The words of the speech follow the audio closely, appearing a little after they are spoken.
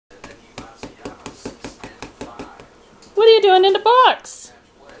What are you doing in the box?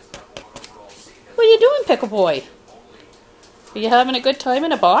 What are you doing, Pickle Boy? Are you having a good time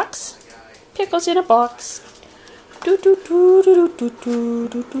in a box? Pickles in a box. What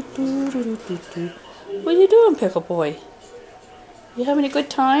are you doing, Pickle Boy? You having a good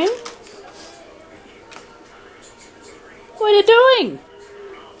time? What are you doing?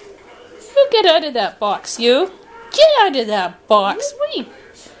 You get out of that box, you. Get out of that box. What are you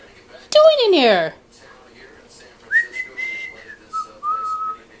doing in here?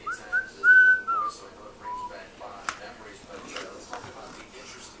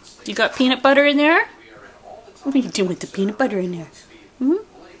 You got peanut butter in there? What are you doing with the peanut butter in there? Hmm?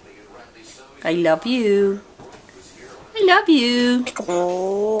 I love you. I love you.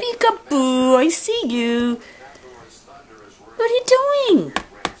 Peekaboo, I see you. What are you doing?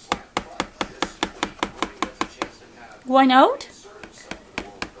 Going out?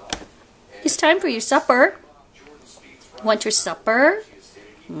 It's time for your supper. Want your supper?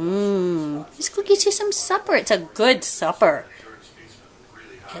 Let's go get you some supper. It's a good supper.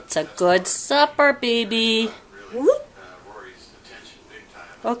 It's a good supper, baby.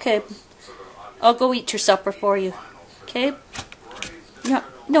 Okay. I'll go eat your supper for you. Okay?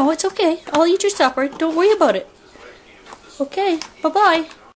 No, it's okay. I'll eat your supper. Don't worry about it. Okay. Bye-bye.